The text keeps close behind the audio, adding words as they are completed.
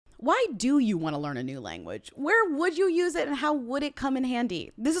Why do you want to learn a new language? Where would you use it and how would it come in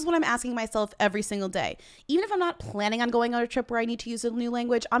handy? This is what I'm asking myself every single day. Even if I'm not planning on going on a trip where I need to use a new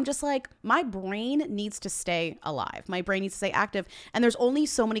language, I'm just like, my brain needs to stay alive. My brain needs to stay active. And there's only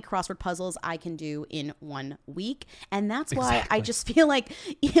so many crossword puzzles I can do in 1 week. And that's why I just feel like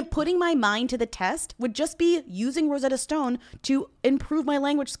putting my mind to the test would just be using Rosetta Stone to improve my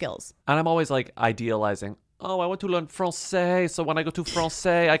language skills. And I'm always like idealizing, oh, I want to learn Francais, so when I go to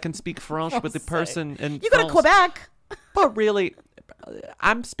Francais, I can speak French with the person in You go to France. Quebec. But really,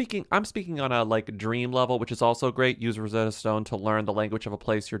 I'm speaking on a like dream level, which is also great. Use Rosetta Stone to learn the language of a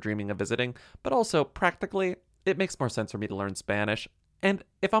place you're dreaming of visiting. But also, practically, it makes more sense for me to learn Spanish. And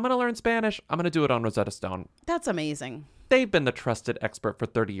if I'm going to learn Spanish, I'm going to do it on Rosetta Stone. That's amazing. They've been the trusted expert for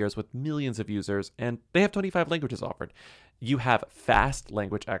 30 years with millions of users, and they have 25 languages offered. You have fast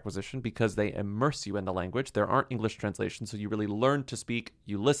language acquisition because they immerse you in the language. There aren't English translations, so you really learn to speak,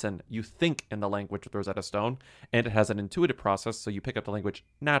 you listen, you think in the language with Rosetta Stone, and it has an intuitive process, so you pick up the language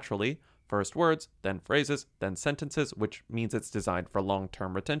naturally. First words, then phrases, then sentences, which means it's designed for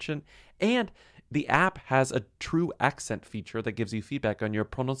long-term retention. And the app has a true accent feature that gives you feedback on your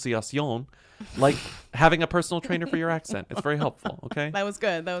pronunciation, like having a personal trainer for your accent. It's very helpful, okay? That was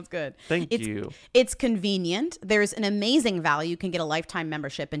good. Thank you. It's convenient. There's an amazing value. You can get a lifetime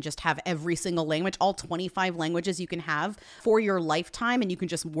membership and just have every single language, all 25 languages you can have for your lifetime, and you can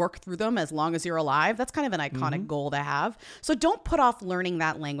just work through them as long as you're alive. That's kind of an iconic goal to have. So don't put off learning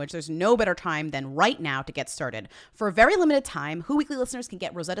that language. There's no better time than right now to get started. For a very limited time, Who Weekly listeners can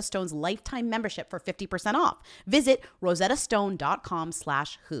get Rosetta Stone's lifetime membership for 50% off. Visit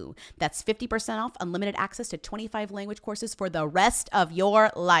rosettastone.com/who. That's 50% off, unlimited access to 25 language courses for the rest of your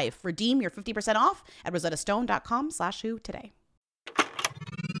life. Redeem your 50% off at rosettastone.com/who today.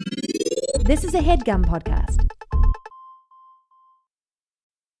 This is a HeadGum podcast.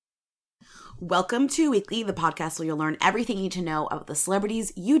 Welcome to Weekly, the podcast where you'll learn everything you need to know about the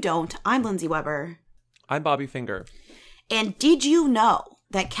celebrities you don't. I'm Lindsay Weber. I'm Bobby Finger. And did you know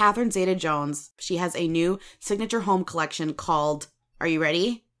that Catherine Zeta-Jones, she has a new signature home collection called, are you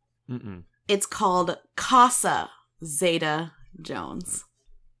ready? Mm-mm. It's called Casa Zeta-Jones.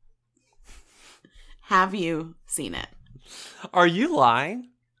 Have you seen it? Are you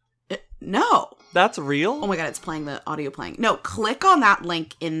lying? No. That's real? Oh my God, it's playing, the audio playing. No, click on that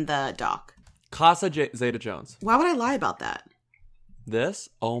link in the doc. Casa Zeta-Jones. Why would I lie about that? This?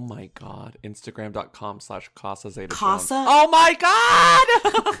 Oh my God. Instagram.com/Casa Zeta-Jones. Casa? Oh my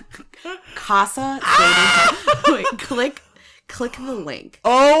God! Casa Zeta-Jones. Wait, click the link.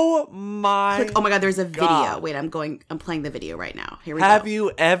 Oh my Oh my God, there's a video. God. Wait, I'm playing the video right now. Here we go. Have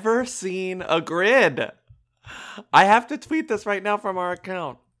you ever seen a grid? I have to tweet this right now from our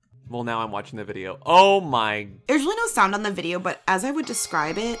account. Well, now I'm watching the video. Oh my. There's really no sound on the video, but as I would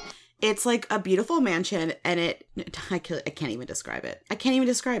describe it, it's like a beautiful mansion, and I can't even describe it.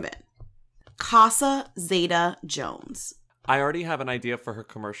 Casa Zeta-Jones. I already have an idea for her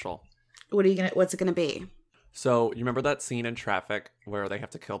commercial. What's it gonna be? So, you remember that scene in Traffic where they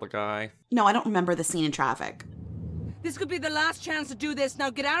have to kill the guy? No, I don't remember the scene in Traffic. This could be the last chance to do this. Now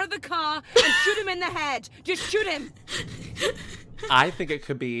get out of the car and shoot him in the head. Just shoot him. I think it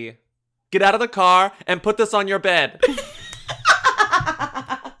could be, get out of the car and put this on your bed.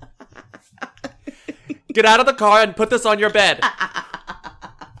 Get out of the car and put this on your bed.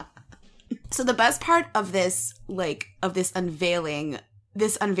 So the best part of this, this unveiling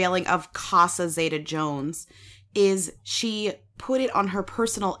of Casa Zeta-Jones is she put it on her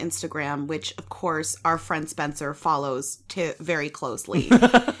personal Instagram, which, of course, our friend Spencer follows very closely.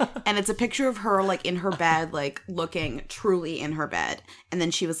 And it's a picture of her, in her bed, looking truly in her bed. And then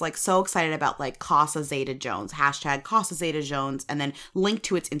she was, so excited about, Casa Zeta-Jones, hashtag Casa Zeta-Jones, and then linked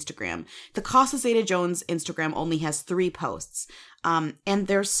to its Instagram. The Casa Zeta-Jones Instagram only has 3 posts. And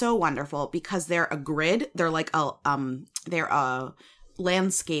they're so wonderful because they're a grid. They're they're a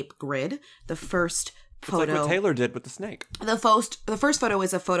landscape grid. The first photo. It's like what Taylor did with the snake. The first photo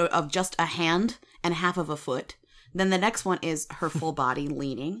is a photo of just a hand and half of a foot. Then the next one is her full body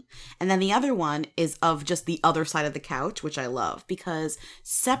leaning. And then the other one is of just the other side of the couch, which I love because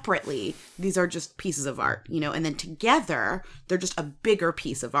separately, these are just pieces of art, and then together, they're just a bigger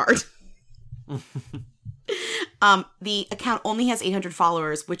piece of art. The account only has 800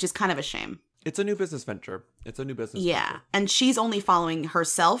 followers, which is kind of a shame. It's a new business venture. Yeah. And she's only following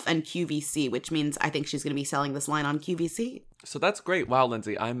herself and QVC, which means I think she's going to be selling this line on QVC. So that's great. Wow,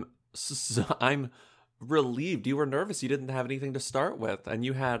 Lindsay. I'm relieved. You were nervous. You didn't have anything to start with. And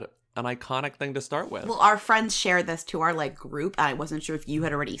you had an iconic thing to start with. Well, our friends shared this to our like group, and I wasn't sure if you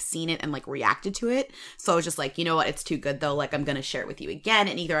had already seen it and like reacted to it. So I was just like, you know what, it's too good though. Like, I'm gonna share it with you again,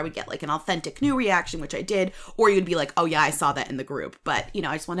 and either I would get like an authentic new reaction, which I did, or you'd be like, oh yeah, I saw that in the group. But you know,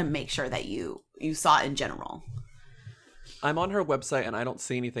 I just want to make sure that you saw it in general. I'm on her website and I don't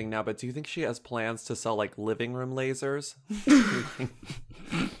see anything now, but do you think she has plans to sell like living room lasers?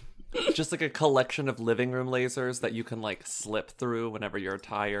 Just like a collection of living room lasers that you can like slip through whenever you're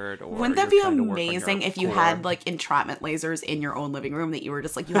tired. Or wouldn't that be amazing if you had like entrapment lasers in your own living room, that you were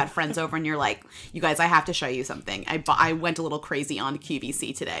just like, you had friends over and you're like, you guys, I have to show you something. I went a little crazy on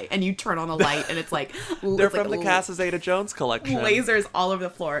QVC today, and you turn on a light and it's like they're from the Casa Zeta Jones collection. Lasers all over the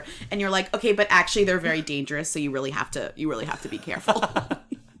floor, and you're like, okay, but actually they're very dangerous, so you really have to be careful.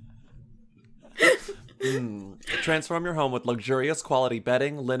 Transform your home with luxurious quality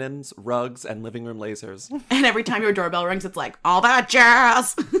bedding, linens, rugs, and living room lasers. And every time your doorbell rings, it's like, all that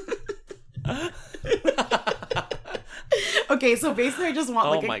jazz. Okay, so basically I just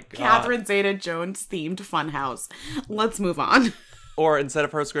want like a Catherine Zeta-Jones themed funhouse. Let's move on. Or instead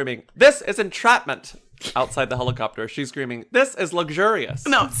of her screaming, "This is entrapment," outside the helicopter, she's screaming, "This is luxurious."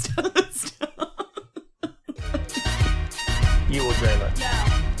 No, stop. You will dream it.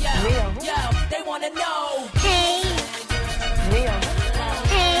 Yo, they wanna know. Hey, Mia.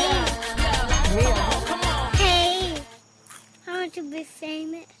 hey, Mia. hey. I want to be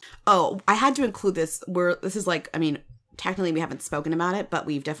famous. Oh, I had to include this. This is like, I mean, technically we haven't spoken about it, but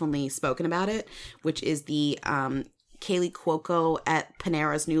we've definitely spoken about it, which is the Kaylee Cuoco at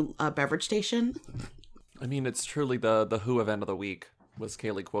Panera's new beverage station. I mean, it's truly the Who event of the week. Was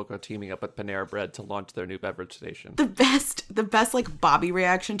Kaylee Cuoco teaming up with Panera Bread to launch their new beverage station. The best like Bobby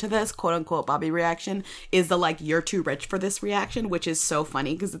reaction to this, quote unquote Bobby reaction, is the like, you're too rich for this reaction, which is so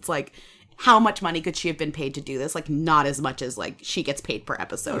funny because it's like, how much money could she have been paid to do this? Like, not as much as like she gets paid per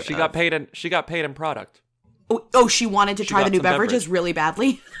episode. She got paid in product. Oh, she wanted to try the new beverages beverage. really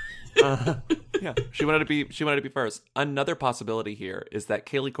badly. Yeah, she wanted to be first. Another possibility here is that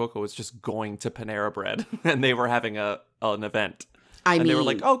Kaylee Cuoco was just going to Panera Bread and they were having an event. They were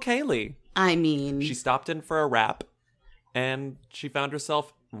like, "Oh, Kaylee." I mean, she stopped in for a wrap, and she found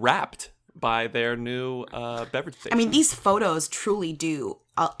herself wrapped by their new beverage station. I mean, these photos truly do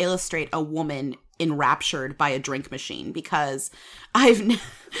illustrate a woman enraptured by a drink machine, because I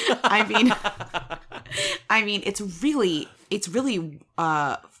mean, it's really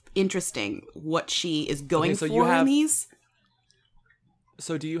interesting what she is going for in these.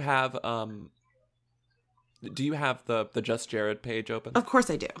 So do you have the Just Jared page open? Of course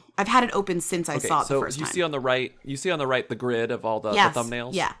I do. I've had it open since I saw it the first time. So you see on the right the grid of all the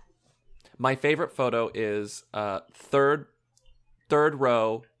thumbnails? Yeah. My favorite photo is third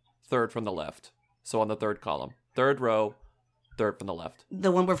row, third from the left. So on the third column. Third row, third from the left.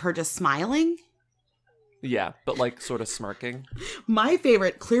 The one with her just smiling? Yeah, but like sort of smirking. My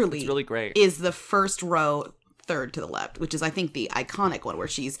favorite, clearly, it's really great, is the first row, third to the left, which is, I think, the iconic one where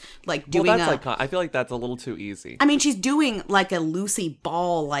she's like doing I feel like that's a little too easy. I mean, she's doing like a Lucy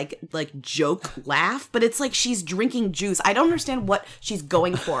Ball like joke laugh, but it's like she's drinking juice. I don't understand what she's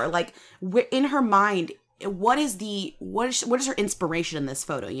going for. Like, in her mind, what is her inspiration in this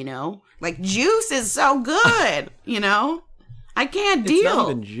photo, you know? Like, juice is so good, you know? I can't deal. It's not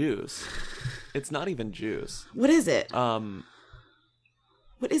even juice. It's not even juice. What is it? What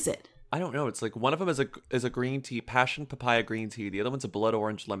is it? I don't know. It's like one of them is a green tea, passion papaya green tea. The other one's a blood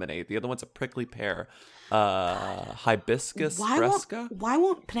orange lemonade. The other one's a prickly pear, hibiscus fresca. Why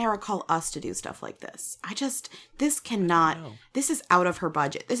won't Panera call us to do stuff like this? This is out of her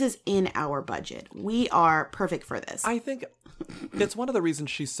budget. This is in our budget. We are perfect for this. I think it's one of the reasons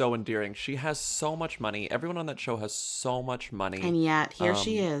she's so endearing. She has so much money. Everyone on that show has so much money. And yet, here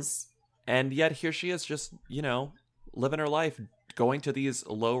she is. And yet, here she is just, living her life, going to these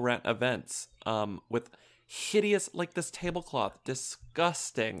low-rent events with hideous, like this tablecloth,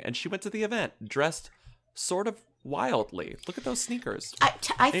 disgusting. And she went to the event dressed sort of wildly. Look at those sneakers.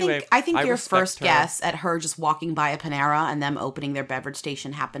 I think your first guess at her just walking by a Panera and them opening their beverage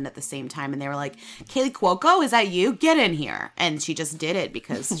station happened at the same time. And they were like, Kaylee Cuoco, is that you? Get in here. And she just did it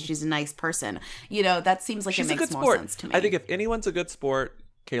because she's a nice person. That seems like it makes more sense to me. I think if anyone's a good sport,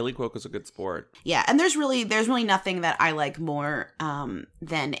 Kaylee Cuoco's a good sport. Yeah, and there's really nothing that I like more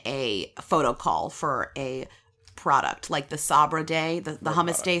than a photo call for a product, like the Sabra Day, the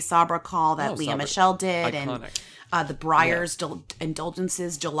Hummus Day Sabra call that Leah Michelle did. Iconic. And the Breyers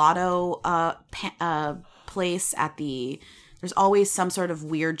Indulgences gelato place at the... There's always some sort of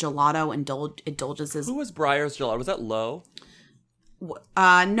weird gelato indulgences. Who was Breyers Gelato? Was that Lowe?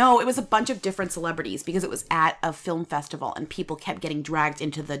 No, it was a bunch of different celebrities because it was at a film festival and people kept getting dragged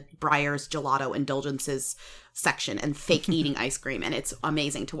into the Breyers Gelato Indulgences section and fake eating ice cream. And it's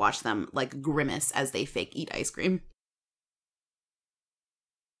amazing to watch them like grimace as they fake eat ice cream.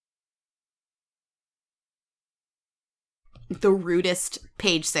 The rudest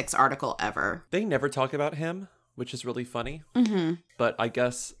Page 6 article ever. They never talk about him, which is really funny. But I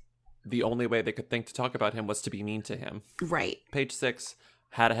guess the only way they could think to talk about him was to be mean to him. Right. Page 6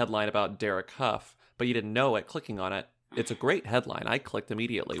 had a headline about Derek Huff, but you didn't know it clicking on it. It's a great headline. I clicked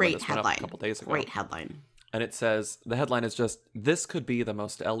immediately when Great this went up headline. a couple days ago. Great headline. And it says, the headline is just, "This could be the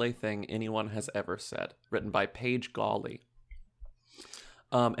most LA thing anyone has ever said," written by Paige Gawley.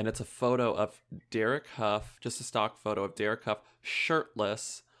 And it's a photo of Derek Huff, just a stock photo of Derek Huff,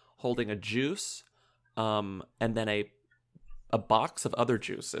 shirtless, holding a juice, and then a box of other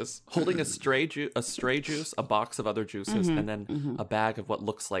juices, holding a stray juice, a box of other juices, and then a bag of what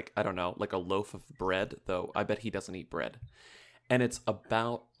looks like, I don't know, like a loaf of bread, though I bet he doesn't eat bread. And it's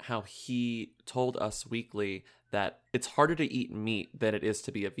about how he told Us Weekly that it's harder to eat meat than it is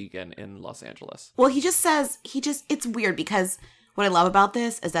to be a vegan in Los Angeles. Well, he just says, it's weird because what I love about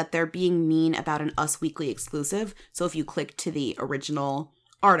this is that they're being mean about an Us Weekly exclusive. So if you click to the original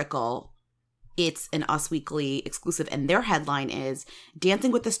article, it's an Us Weekly exclusive. And their headline is,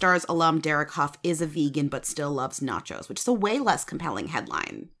 "Dancing with the Stars alum Derek Huff is a vegan but still loves nachos," which is a way less compelling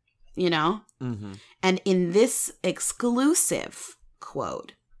headline, you know? Mm-hmm. And in this exclusive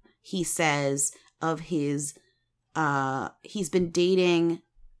quote, he says of his, he's dating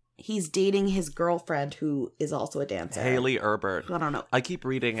his girlfriend who is also a dancer. Haley Erbert. I don't know. I keep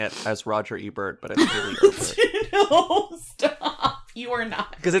reading it as Roger Ebert, but it's Haley Erbert. No, stop. You are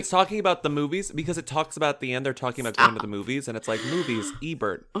not. Because it's talking about the movies, because it talks about at the end, they're talking about going to the movies, and it's like, movies,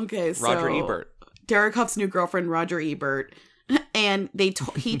 Ebert. Okay, so Roger Ebert. Derek Huff's new girlfriend, Roger Ebert. And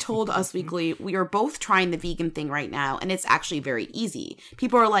he told Us Weekly, "We are both trying the vegan thing right now, and it's actually very easy."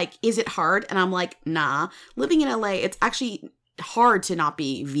 People are like, "Is it hard?" And I'm like, nah. Living in LA, it's actually hard to not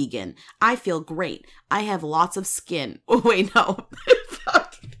be vegan. I feel great. I have lots of skin. Oh, wait, no.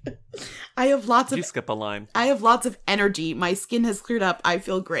 Fuck. I have lots Did of... you skip a line? I have lots of energy. My skin has cleared up. I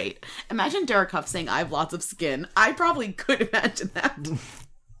feel great. Imagine Derek Huff saying, "I have lots of skin." I probably could imagine that.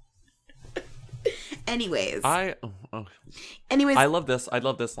 Anyways. I love this. I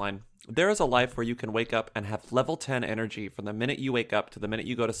love this line. "There is a life where you can wake up and have level 10 energy from the minute you wake up to the minute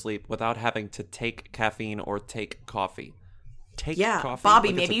you go to sleep without having to take caffeine or take coffee." Yeah, coffee?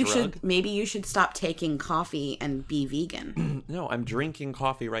 Bobby, Like it's a drug? maybe you should stop taking coffee and be vegan. No, I'm drinking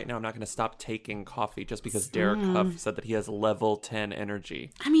coffee right now. I'm not going to stop taking coffee just because Derek Huff said that he has level 10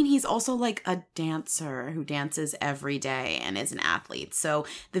 energy. I mean, he's also like a dancer who dances every day and is an athlete. So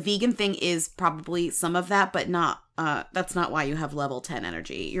the vegan thing is probably some of that, but not. That's not why you have level 10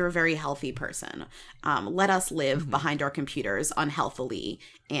 energy. You're a very healthy person. Let us live behind our computers unhealthily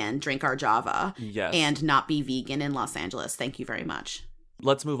and drink our Java. Yes. And not be vegan in Los Angeles. Thank you very much.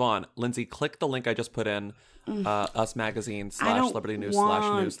 Let's move on. Lindsay, click the link I just put in. Us Magazine / I don't Celebrity News /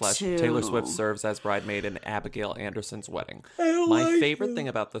 want News / to. Taylor Swift serves as bridesmaid in Abigail Anderson's wedding. My favorite thing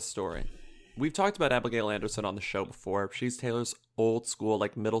about this story, we've talked about Abigail Anderson on the show before. She's Taylor's old school,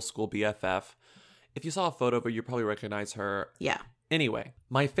 like middle school BFF. If you saw a photo of her, you probably recognize her. Yeah. Anyway,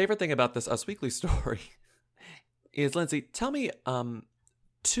 my favorite thing about this Us Weekly story is, Lindsay, tell me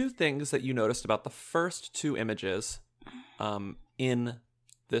 2 things that you noticed about the first 2 images in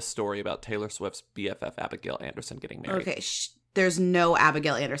this story about Taylor Swift's BFF Abigail Anderson getting married. Okay, there's no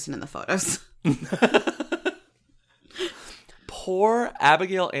Abigail Anderson in the photos. Poor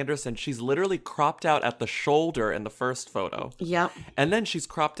Abigail Anderson. She's literally cropped out at the shoulder in the first photo. Yep. And then she's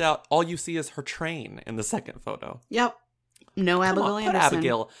cropped out. All you see is her train in the second photo. Yep. No Come Abigail on, put Anderson.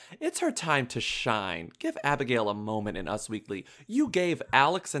 Abigail. It's her time to shine. Give Abigail a moment in Us Weekly. You gave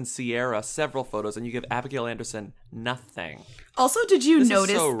Alex and Sierra several photos, and you give Abigail Anderson nothing. Also, did you This is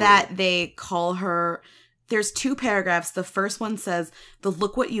notice so rude. that they call her... There's 2 paragraphs. The first one says, "The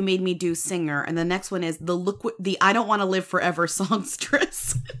Look What You Made Me Do singer," and the next one is the "I Don't Want to Live Forever"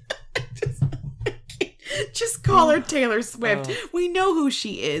 songstress. Just call her Taylor Swift. We know who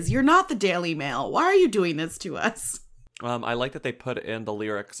she is. You're not the Daily Mail. Why are you doing this to us? I like that they put in the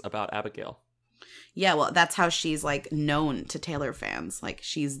lyrics about Abigail. Yeah, well, that's how she's like known to Taylor fans. Like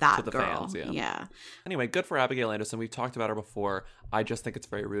she's that To the girl. fans, yeah. Yeah. Anyway, good for Abigail Anderson. We've talked about her before. I just think it's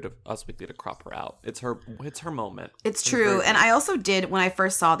very rude of Us Weekly to crop her out. It's her moment. It's very true. rude. And I also did, when I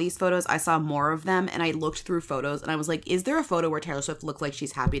first saw these photos, I saw more of them and I looked through photos and I was like, is there a photo where Taylor Swift looks like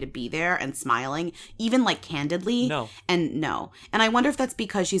she's happy to be there and smiling, even like candidly? No. And no. And I wonder if that's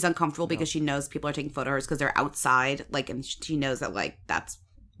because she's uncomfortable because she knows people are taking photos because they're outside, like, and she knows that like that's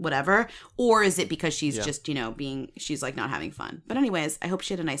whatever. Or is it because she's just, you know, she's like not having fun. But anyways, I hope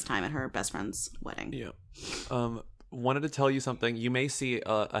she had a nice time at her best friend's wedding. Yeah. Wanted to tell you something. You may see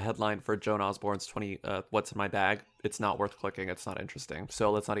a headline for Joan Osborne's 20 What's in My Bag. It's not worth clicking. It's not interesting.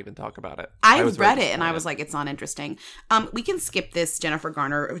 So let's not even talk about it. I was very read it and I disappointed. was like, it's not interesting. We can skip this. Jennifer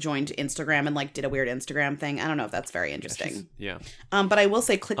Garner joined Instagram and like did a weird Instagram thing. I don't know if that's very interesting. Yeah. But I will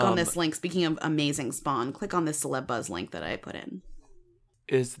say click on this link. Speaking of amazing spawn, click on this Celeb Buzz link that I put in.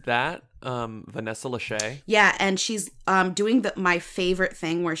 Is that Vanessa Lachey? Yeah, and she's doing my favorite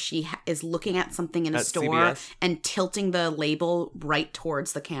thing where she is looking at something in a At store CVS? and tilting the label right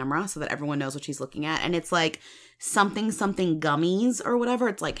towards the camera so that everyone knows what she's looking at. And it's like something gummies or whatever.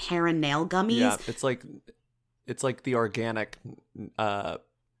 It's like hair and nail gummies. Yeah, it's like the organic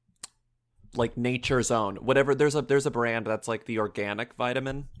like Nature's Own. Whatever, there's a brand that's like the organic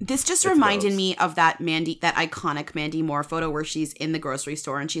vitamin. This just It's reminded those. me of that iconic Mandy Moore photo where she's in the grocery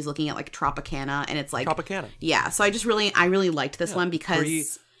store and she's looking at like Tropicana and it's like Tropicana. Yeah, so I really liked this one because Pre-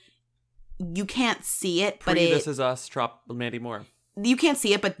 you can't see it, but This Is Us, Mandy Moore. you can't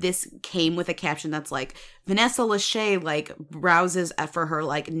see it, but this came with a caption that's like Vanessa Lachey like browses for her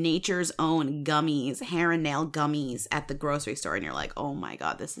like Nature's Own gummies, hair and nail gummies at the grocery store, and you're like, oh my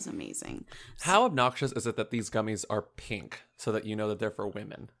god, this is amazing. How obnoxious is it that these gummies are pink so that you know that they're for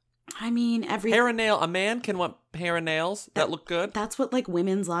women? I mean, Hair and nail. A man can want hair and nails that look good. that's what like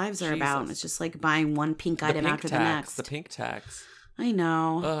women's lives are about. Jesus. It's just like buying one pink The item pink after tax. the next. The pink tax. I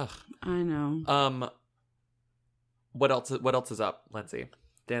know. Ugh. I know. What else is up, Lindsay?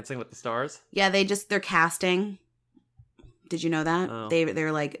 Dancing with the Stars? Yeah, they're casting. Did you know that? Oh.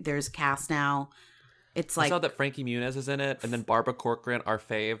 They're like there's cast now. It's I like saw that Frankie Muniz is in it, and then Barbara Corcoran, our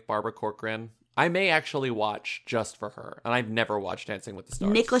fave, Barbara Corcoran. I may actually watch just for her, and I've never watched Dancing with the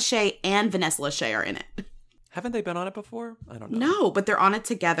Stars. Nick Lachey and Vanessa Lachey are in it. Haven't they been on it before? I don't know. No, but they're on it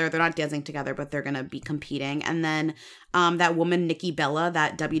together. They're not dancing together, but they're gonna be competing. And then that woman Nikki Bella,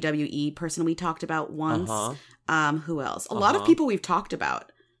 that WWE person we talked about once. Who else? A lot of people we've talked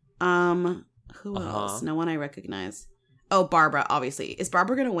about. Who else? No one I recognize. Oh, Barbara, obviously. Is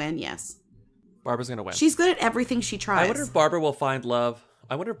Barbara gonna win? Yes. Barbara's gonna win. She's good at everything she tries. I wonder if Barbara will find love.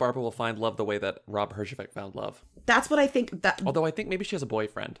 The way that Rob Herjavec found love. That's what I think. Although I think maybe she has a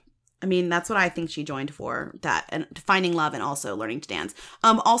boyfriend. I mean, that's what I think she joined for, that and finding love and also learning to dance.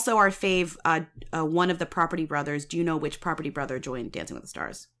 Also our fave, one of the Property Brothers. Do you know which Property Brother joined Dancing with the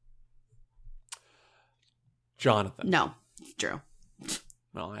Stars? Jonathan. No, Drew.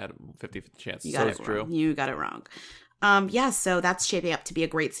 Well, I had a 50-50 chance. You So got it's it Drew. wrong. You got it wrong. Yeah, so that's shaping up to be a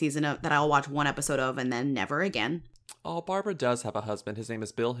great season that I'll watch one episode of and then never again. Oh, Barbara does have a husband. His name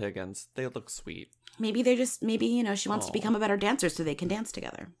is Bill Higgins. They look sweet. Maybe she wants to become a better dancer so they can dance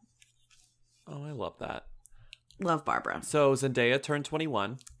together. Oh, I love that. Love Barbara. So Zendaya turned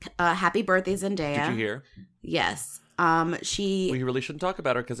 21. Happy birthday, Zendaya. Did you hear? Yes. She We really shouldn't talk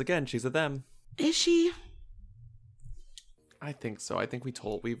about her because, again, she's a them. is she? I think so. I think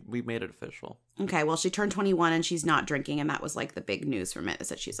we made it official. Okay, well, she turned 21 and she's not drinking, and that was like the big news from it, is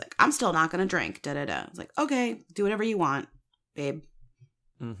that she's like, I'm still not gonna drink. Da da da. I was like, okay, do whatever you want, babe.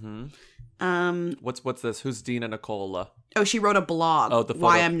 Mm-hmm. What's this? Who's Dina Nicola? Oh, she wrote a blog. Oh, the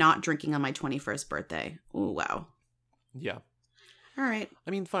why photo. I'm not drinking on my 21st birthday. Oh wow. Yeah. All right.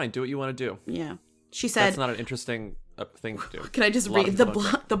 I mean, fine. Do what you want to do. Yeah. She said. That's not an interesting thing to do. Can I just A lot of read the people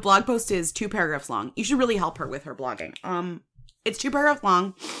don't blog? The blog post is 2 paragraphs long. You should really help her with her blogging. It's 2 paragraphs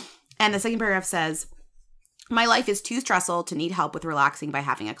long, and the second paragraph says, "My life is too stressful to need help with relaxing by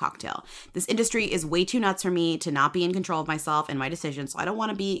having a cocktail. This industry is way too nuts for me to not be in control of myself and my decisions. So I don't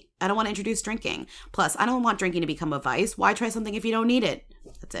want to introduce drinking. Plus, I don't want drinking to become a vice. Why try something if you don't need it?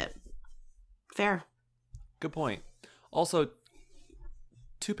 That's it. Fair. Good point. Also,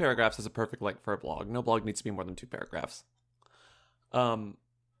 2 paragraphs is a perfect length for a blog. No blog needs to be more than 2 paragraphs.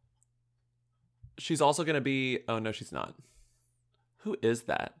 She's also going to be... Oh, no, she's not. Who is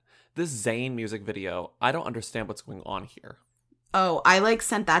that? This Zayn music video. I don't understand what's going on here. Oh, I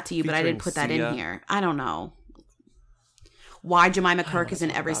sent that to you, but I didn't put Featuring that Sia. in here. I don't know. Why Jemima Kirk is in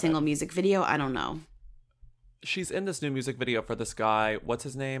every single music video? I don't know. She's in this new music video for this guy. What's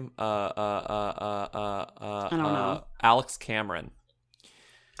his name? I don't know. Alex Cameron.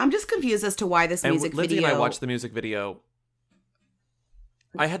 I'm just confused as to why this And music Lindsay video. and I watched the music video.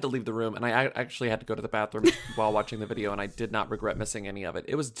 I had to leave the room, and I actually had to go to the bathroom while watching the video, and I did not regret missing any of it.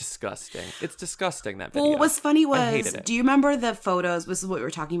 It was disgusting. It's disgusting, that video. Well, what was funny I hated was, it. do you remember the photos? This is what we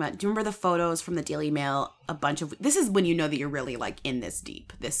were talking about. Do you remember the photos from the Daily Mail? This is when you know that you're really like in this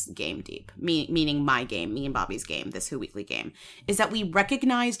game deep. Meaning my game, me and Bobby's game, this Who Weekly game, is that we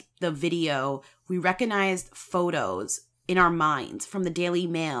recognized the video, we recognized photos in our minds from the Daily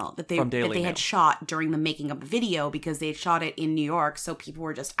Mail that they Mail. had shot during the making of the video, because they had shot it in New York, so people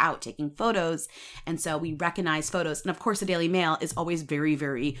were just out taking photos, and so we recognized photos. And of course the Daily Mail is always very,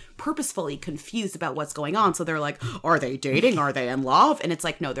 very purposefully confused about what's going on, so they're like, are they dating, are they in love? And it's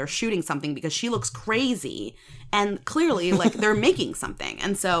like, no, they're shooting something because she looks crazy, and clearly like they're making something.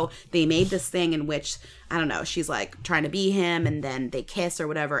 And so they made this thing in which, I don't know, she's like trying to be him, and then they kiss or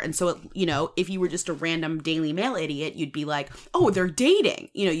whatever. And so, if you were just a random Daily Mail idiot, you'd be like, oh, they're dating.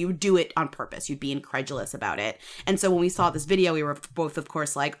 You would do it on purpose. You'd be incredulous about it. And so when we saw this video, we were both, of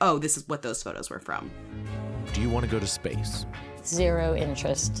course, like, oh, this is what those photos were from. Do you want to go to space? Zero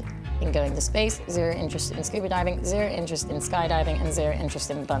interest in going to space, zero interest in scuba diving, zero interest in skydiving, and zero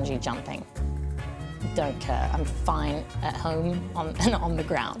interest in bungee jumping. Don't care. I'm fine at home and on the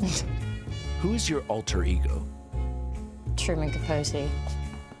ground. Who is your alter ego? Truman Capote.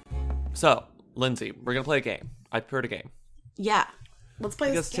 So, Lindsay, we're going to play a game. I prepared a game. Yeah. Let's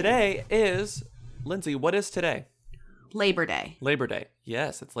play Because this game. today is, Lindsay, what is today? Labor Day. Labor Day.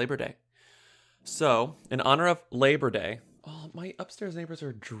 Yes, it's Labor Day. So, in honor of Labor Day, oh, my upstairs neighbors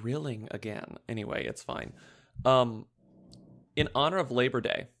are drilling again. Anyway, it's fine. In honor of Labor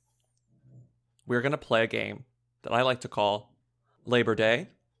Day, we're going to play a game that I like to call Labor Day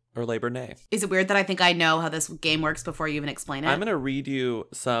or Labor Nay. Is it weird that I think I know how this game works before you even explain it? I'm going to read you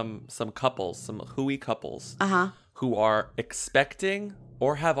some couples, some hooey couples who are expecting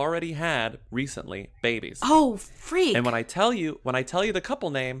or have already had recently babies. Oh, freak. And when I tell you the couple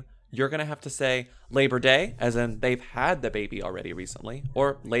name, you're going to have to say Labor Day, as in they've had the baby already recently,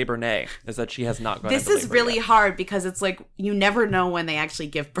 or Labor Nay, as that she has not gone This into is labor really yet. hard because it's like you never know when they actually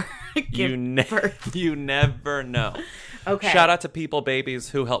give birth. You never know. Okay. Shout out to People Babies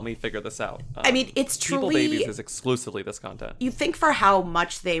who helped me figure this out. I mean, it's truly... People Babies is exclusively this content. You think for how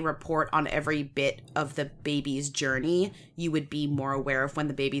much they report on every bit of the baby's journey, you would be more aware of when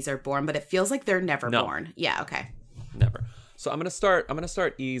the babies are born, but it feels like they're never born. Yeah, okay. Never. So I'm gonna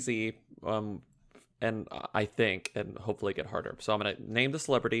start easy, and I think, and hopefully get harder. So I'm gonna name the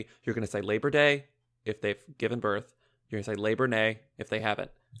celebrity. You're gonna say Labor Day if they've given birth. You're gonna say Labor Nay if they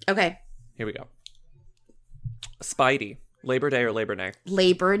haven't. Okay. Here we go. Spidey, Labor Day or Labor Nay?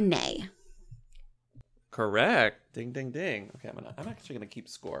 Labor Nay. Correct. Ding, ding, ding. Okay, I'm actually gonna keep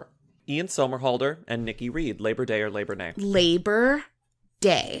score. Ian Somerhalder and Nikki Reed, Labor Day or Labor Nay? Labor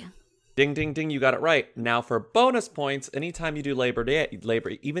Day. Ding, ding, ding, you got it right. Now for bonus points, anytime you do Labor Day,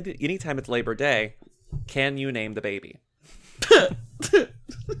 anytime it's Labor Day, can you name the baby?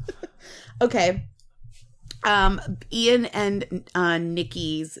 Okay. Ian and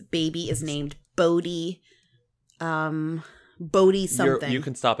Nikki's baby is named Bodhi. Bodhi something. You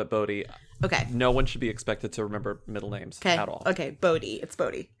can stop at Bodhi. Okay. No one should be expected to remember middle names at all. Okay, Bodhi. It's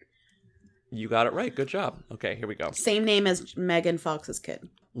Bodhi. You got it right. Good job. Okay, here we go. Same name as Megan Fox's kid.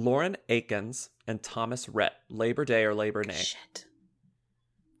 Lauren Akins and Thomas Rhett, Labor Day or Labor Nay? Shit.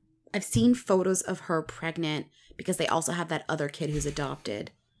 I've seen photos of her pregnant because they also have that other kid who's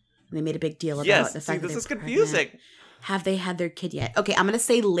adopted. And they made a big deal about Yes, the see, fact that this they're is confusing. pregnant. Have they had their kid yet? Okay, I'm going to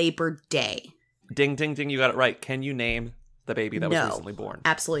say Labor Day. Ding, ding, ding, you got it right. Can you name the baby that was No, recently born?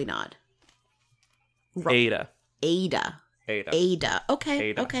 absolutely not. Ada. Ada. Okay,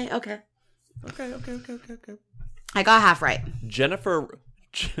 Ada. okay. Okay. I got half right. Jennifer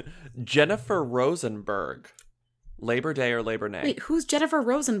Rosenberg, Labor Day or Labor Nay? Wait, who's Jennifer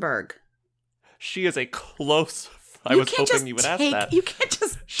Rosenberg? She is a close. I was hoping you would ask that. You can't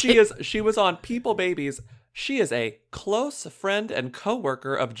just. She was on People Babies. She is a close friend and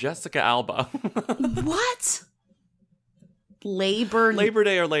co-worker of Jessica Alba. What? Labor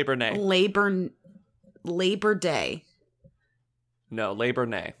Day or Labor Nay? Labor Day. No, Labor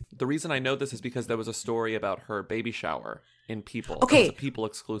Nay. The reason I know this is because there was a story about her baby shower in People. Okay. It was a People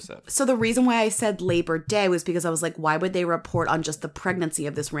exclusive. So the reason why I said Labor Day was because I was like, why would they report on just the pregnancy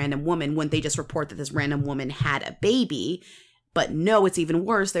of this random woman? Wouldn't they just report that this random woman had a baby? But no, it's even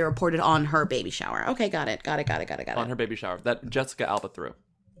worse. They reported on her baby shower. Okay, got it. On her baby shower that Jessica Alba threw.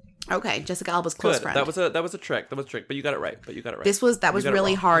 Okay, Jessica Alba's close Good. friend. That was a trick. But you got it right. That was That was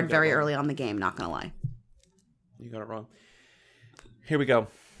really hard very wrong. early on in the game, not gonna lie. You got it wrong. Here we go.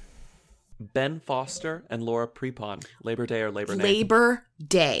 Ben Foster and Laura Prepon. Labor Day or Labor Day? Labor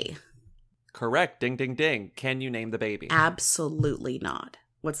Day. Correct. Ding, ding, ding. Can you name the baby? Absolutely not.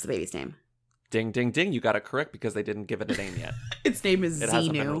 What's the baby's name? Ding, ding, ding. You got it correct because they didn't give it a name yet. Its name is It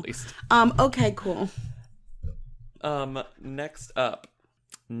hasn't been Xenu. released. Okay, cool. Next up,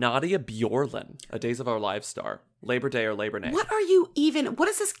 Nadia Bjorlin, a Days of Our Lives star. Labor Day or Labor Day? What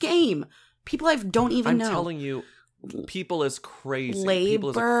is this game? People I don't even know. I'm telling you, People is crazy.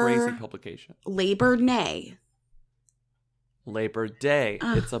 People is a Labor- crazy publication. Labor Nay. Labor Day.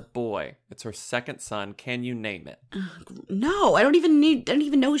 It's a boy. It's her second son. Can you name it? No, I don't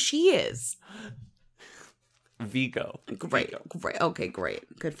even know who she is. Vigo. Great. Vigo. Great. Okay,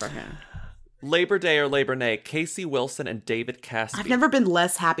 great. Good for him. Labor Day or Labor Nay? Casey Wilson and David Caspi. I've never been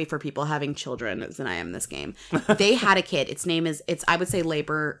less happy for people having children than I am in this game. They had a kid. It's I would say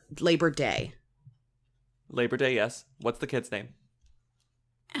Labor Day. Labor Day, yes. What's the kid's name?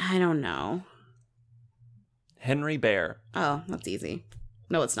 I don't know. Henry Bear. Oh, that's easy.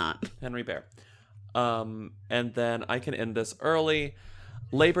 No, it's not. Henry Bear. And then I can end this early.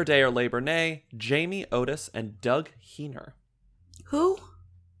 Labor Day or Labor Nay? Jamie Otis and Doug Heener. Who?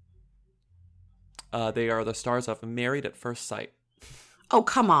 They are the stars of Married at First Sight. Oh,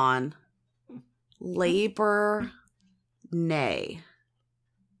 come on. Labor Nay.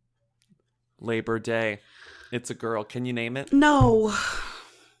 Labor Day. It's a girl. Can you name it? No.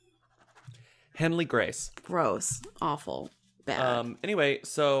 Henley Grace. Gross. Awful. Bad. Anyway,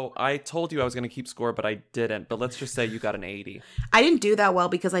 so I told you I was going to keep score, but I didn't. But let's just say you got an 80. I didn't do that well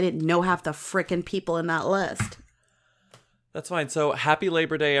because I didn't know half the frickin' people in that list. That's fine. So happy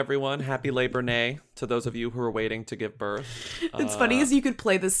Labor Day, everyone. Happy Labor Nay to those of you who are waiting to give birth. It's funny as you could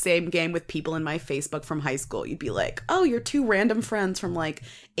play the same game with people in my Facebook from high school. You'd be like, oh, you're two random friends from like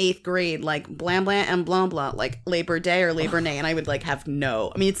 8th grade, like blah blah and blah blah, like Labor Day or Labor Nay. And I would like have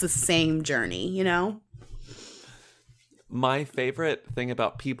it's the same journey, you know? My favorite thing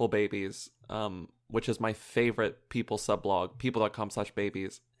about People Babies, which is my favorite People subblog,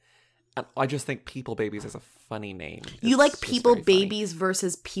 people.com/babies. And I just think People Babies is a funny name. You It's like just People very funny. Babies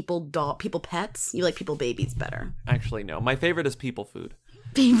versus People Pets? You like People Babies better. Actually, no. My favorite is People Food.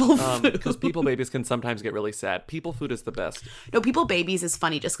 People Food. Because People Babies can sometimes get really sad. People Food is the best. No, People Babies is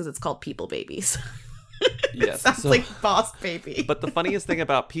funny just because it's called People Babies. Yes. Sounds like Boss Baby. But the funniest thing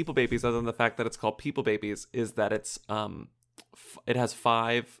about People Babies, other than the fact that it's called People Babies, is that it's it has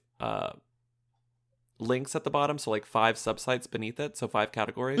 5 links at the bottom, so like 5 subsites beneath it, so 5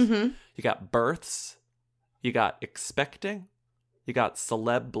 categories. Mm-hmm. You got births, you got expecting, you got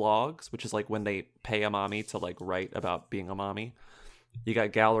celeb blogs, which is like when they pay a mommy to like write about being a mommy. You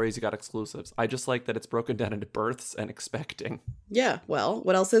got galleries, you got exclusives. I just like that it's broken down into births and expecting. Yeah, well,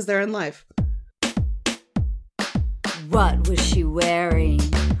 what else is there in life? What was she wearing?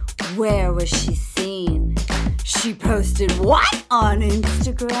 Where was she seen? She posted what on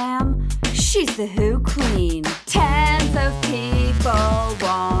Instagram? She's the Who Queen. Tens of people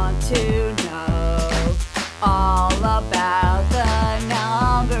want to know all about the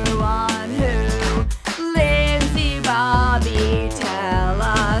number one Who. Lindsay Bobby, tell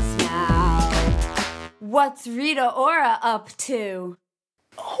us now. What's Rita Ora up to?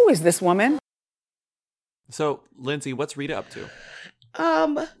 Who is this woman? So, Lindsay, what's Rita up to?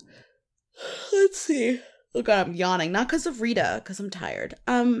 Let's see. Oh god, I'm yawning. Not because of Rita, because I'm tired.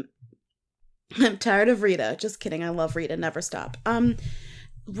 I'm tired of Rita. Just kidding. I love Rita. Never stop.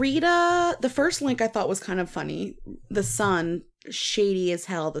 Rita, the first link I thought was kind of funny. The Sun, shady as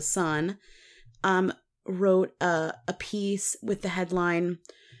hell, The Sun, wrote a piece with the headline,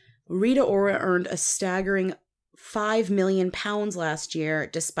 Rita Ora earned a staggering £5 million last year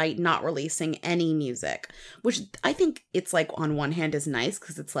despite not releasing any music, which I think it's like on one hand is nice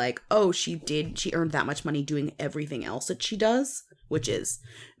because it's like, oh, she earned that much money doing everything else that she does, which is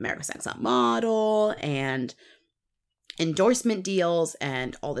America's Next Top Model and endorsement deals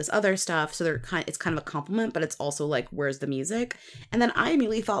and all this other stuff. So it's kind of a compliment, but it's also like, where's the music? And then I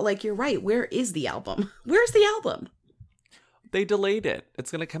immediately thought, like, you're right. Where is the album? Where's the album? They delayed it. It's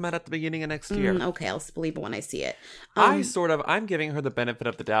going to come out at the beginning of next year. Okay, I'll believe it when I see it. I'm giving her the benefit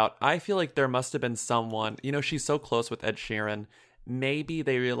of the doubt. I feel like there must have been someone, she's so close with Ed Sheeran. Maybe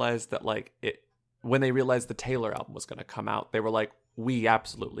they realized that when they realized the Taylor album was going to come out, they were like, we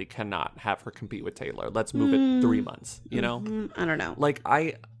absolutely cannot have her compete with Taylor. Let's move it 3 months, I don't know.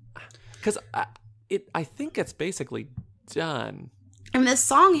 I think it's basically done. I mean, this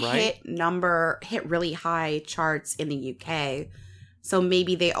song right? hit really high charts in the UK. So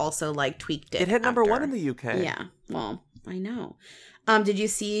maybe they also tweaked it. It hit number after. 1 in the UK. Yeah. Well, I know. Did you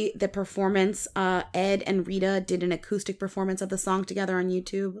see the performance? Ed and Rita did an acoustic performance of the song together on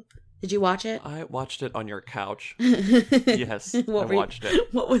YouTube. Did you watch it? I watched it on your couch. Yes, I watched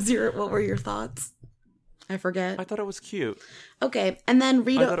it. What were your thoughts? I forget. I thought it was cute. Okay, and then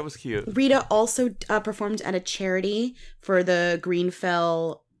I thought it was cute. Rita also performed at a charity for the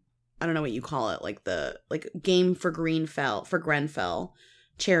Greenfell. I don't know what you call it, like the game for Grenfell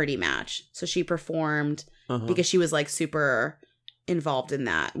charity match. So she performed because she was like super involved in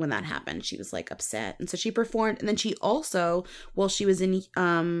that when that happened. She was like upset, and so she performed. And then she also, while she was in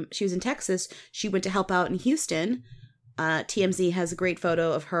Texas, she went to help out in Houston. TMZ has a great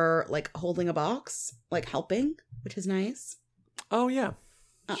photo of her like holding a box, like helping, which is nice. Oh yeah,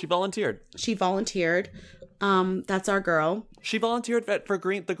 she volunteered. That's our girl. She volunteered for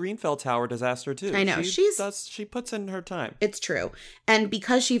the Greenfell Tower disaster too. I know. She puts in her time. It's true. And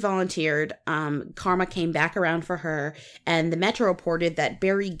because she volunteered, karma came back around for her, and the Metro reported that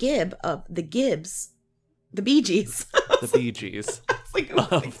Barry Gibb of the Bee Gees. The Bee Gees.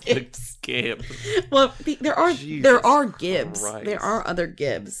 The Gibb. Well, there are Gibbs. Christ. There are other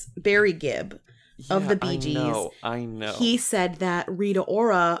Gibbs. Barry Gibb of the Bee Gees. I know. He said that Rita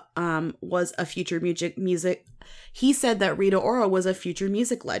Ora was a future music. He said that Rita Ora was a future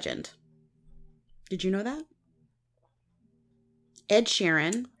music legend. Did you know that? Ed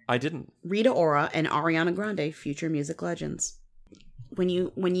Sheeran. I didn't. Rita Ora and Ariana Grande, future music legends. When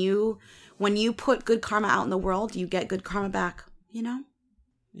you put good karma out in the world, you get good karma back. You know.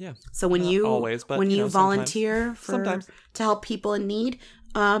 Yeah. So when you always, but when you volunteer to help people in need,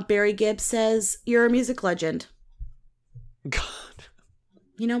 Barry Gibb says you're a music legend. God.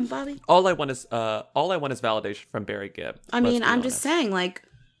 You know, Bobby? All I want is validation from Barry Gibb. I mean, I'm just saying, like,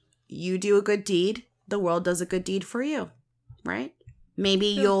 you do a good deed, the world does a good deed for you, right? Maybe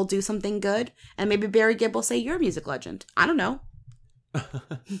you'll do something good, and maybe Barry Gibb will say you're a music legend. I don't know.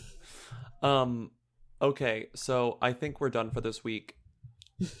 Okay, so I think we're done for this week.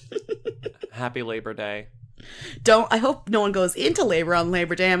 Happy Labor Day. I hope no one goes into labor on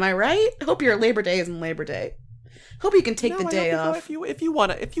Labor Day, am I right? Hope your Labor Day isn't Labor Day. Hope you can take the day off. If you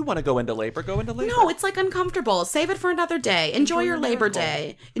want to go into labor, go into labor. No, it's like uncomfortable. Save it for another day. Enjoy your Labor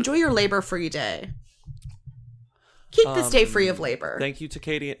Day. Enjoy your labor-free day. Keep this day free of labor. Thank you to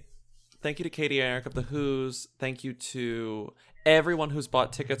Katie. Thank you to Katie and Eric of the Who's. Thank you to everyone who's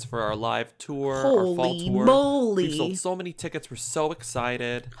bought tickets for our live tour, our fall Holy tour. moly. We've sold so many tickets. We're so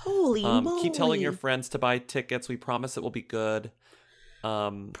excited. Holy moly. Keep telling your friends to buy tickets. We promise it will be good.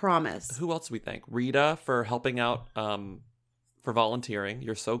 Promise. Who else do we thank? Rita for helping out, for volunteering.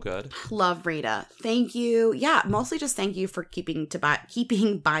 You're so good. Love Rita. Thank you. Yeah, mostly just thank you for keeping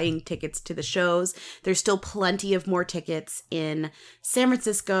buying tickets to the shows. There's still plenty of more tickets in San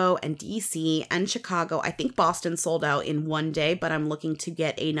Francisco and DC and Chicago. I think Boston sold out in one day, but I'm looking to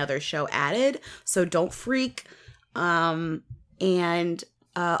get another show added. So don't freak. And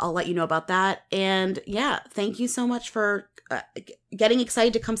I'll let you know about that. And yeah, thank you so much for getting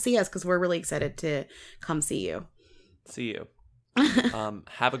excited to come see us, because we're really excited to come see you. See you.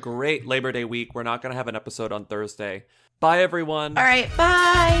 Have a great Labor Day week. We're not going to have an episode on Thursday. Bye, everyone. All right,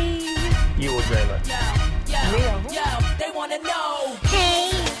 bye. You will dream it. Yo, they want to know.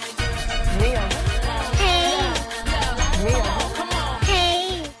 Hey, Neil. hey, Neil. Come on.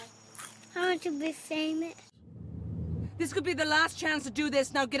 hey. I want to be famous. This could be the last chance to do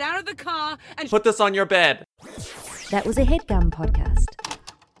this. Now get out of the car and Put this on your bed. That was a HeadGum podcast.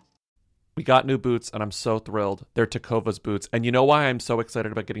 We got new boots, and I'm so thrilled. They're Takova's boots. And you know why I'm so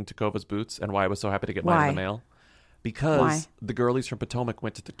excited about getting Takova's boots and why I was so happy to get mine in the mail? Because the girlies from Potomac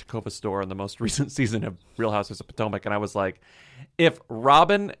went to the Takova store in the most recent season of Real Housewives of Potomac, and I was like, if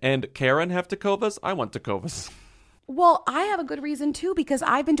Robin and Karen have Takovas, I want Takovas. Well, I have a good reason too, because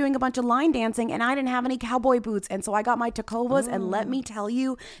I've been doing a bunch of line dancing and I didn't have any cowboy boots. And so I got my Takovas, and let me tell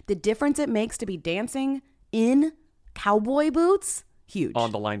you, the difference it makes to be dancing in cowboy boots, huge.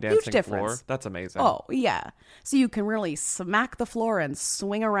 On the line dancing floor? That's amazing. Oh, yeah. So you can really smack the floor and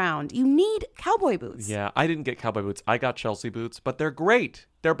swing around. You need cowboy boots. Yeah, I didn't get cowboy boots. I got Chelsea boots, but they're great.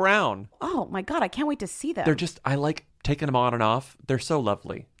 They're brown. Oh my God, I can't wait to see them. I like taking them on and off. They're so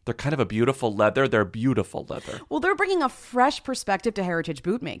lovely. They're kind of a beautiful leather. They're beautiful leather. Well, they're bringing a fresh perspective to heritage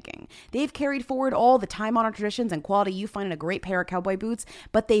boot making. They've carried forward all the time-honored traditions and quality you find in a great pair of cowboy boots,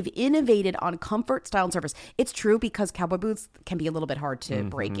 but they've innovated on comfort, style, and service. It's true, because cowboy boots can be a little bit hard to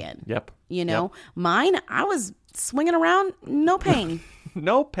break in. Yep. You know? Yep. Mine, I was swinging around, no pain.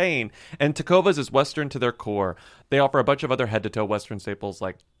 No pain. And Takova's is Western to their core. They offer a bunch of other head-to-toe Western staples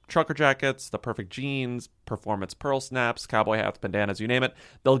like trucker jackets, the perfect jeans, performance pearl snaps, cowboy hats, bandanas, you name it.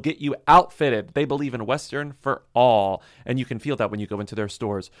 They'll get you outfitted. They believe in Western for all, and you can feel that when you go into their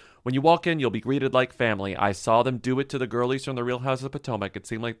stores. When you walk in, you'll be greeted like family. I saw them do it to the girlies from the Real Houses of Potomac. It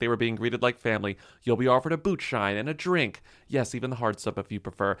seemed like they were being greeted like family. You'll be offered a boot shine and a drink. Yes, even the hard stuff if you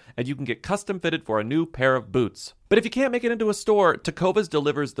prefer. And you can get custom fitted for a new pair of boots. But if you can't make it into a store, Tecovas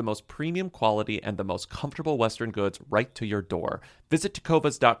delivers the most premium quality and the most comfortable Western goods right to your door. Visit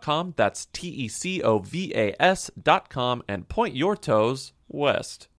tecovas.com, that's TECOVAS.com, and point your toes west.